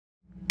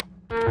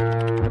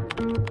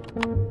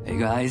Hey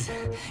guys,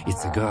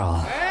 it's a girl.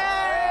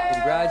 Hey!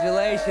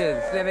 Congratulations.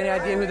 Do you have any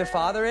idea who the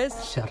father is?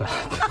 Shut up.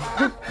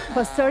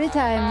 For story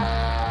time.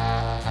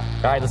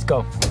 All right, let's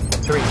go.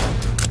 3,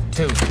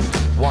 2,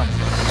 1.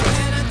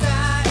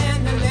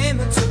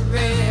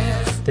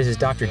 This is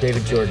Dr.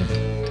 David Jordan.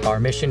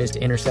 Our mission is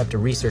to intercept a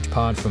research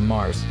pod from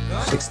Mars.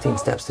 16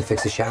 steps to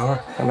fix a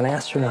shower. I'm an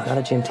astronaut, not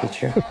a gym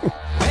teacher.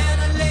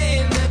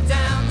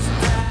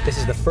 This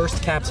is the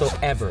first capsule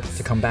ever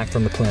to come back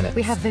from the planet.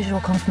 We have visual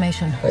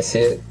confirmation. I see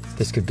it.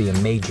 This could be a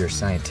major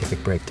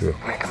scientific breakthrough.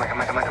 Come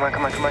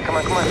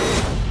on.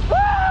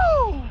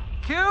 Woo!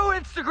 Cue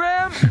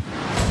Instagram!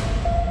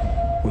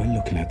 We're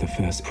looking at the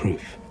first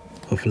proof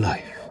of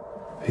life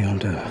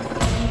beyond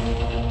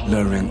Earth.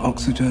 Lowering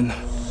oxygen,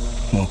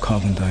 more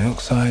carbon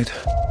dioxide.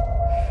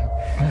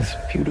 That's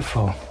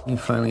beautiful. You're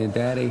finally a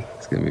daddy.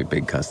 It's gonna be a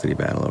big custody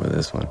battle over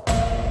this one.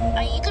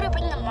 Are you gonna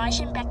bring the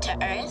Martian back to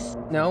Earth?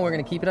 No, we're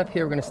gonna keep it up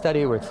here. We're gonna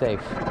study it where it's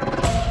safe.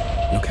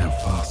 Look how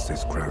fast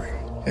it's growing.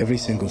 Every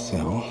single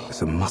cell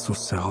is a muscle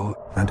cell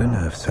and a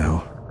nerve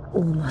cell.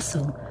 All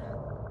muscle,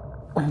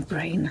 all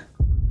brain.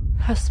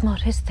 How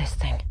smart is this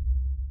thing?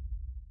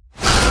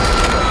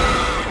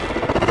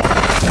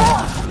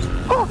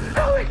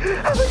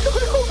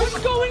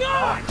 What's going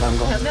on? I'm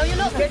going. No, you're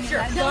not. Get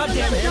your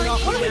goddamn hand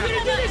off. What are we gonna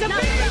do? There's a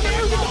baby!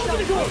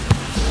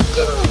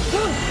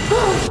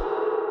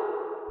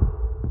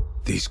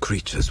 These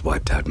creatures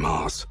wiped out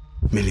Mars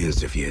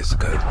millions of years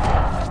ago.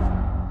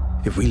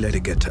 If we let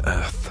it get to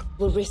Earth,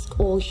 We'll risk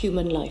all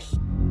human life.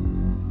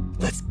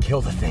 Let's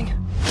kill the thing.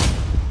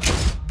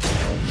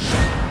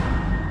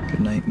 Good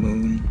night,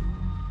 moon.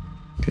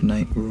 Good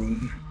night,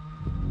 room.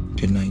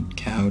 Good night,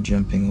 cow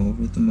jumping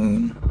over the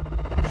moon.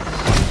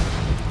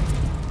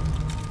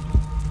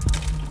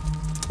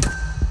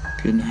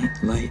 Good night,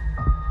 light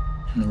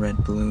and the red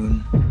balloon.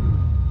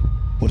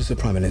 what is the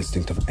primal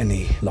instinct of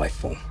any life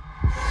form?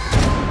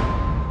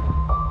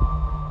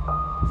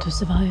 To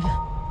survive.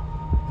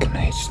 Good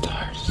night,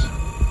 stars.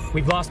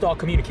 We've lost all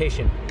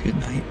communication. Good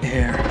night,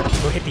 air.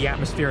 We'll hit the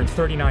atmosphere in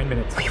 39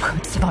 minutes. We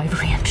won't survive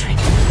re-entry.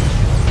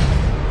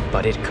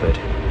 But it could.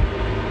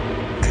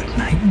 Good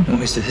night,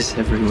 noises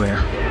everywhere.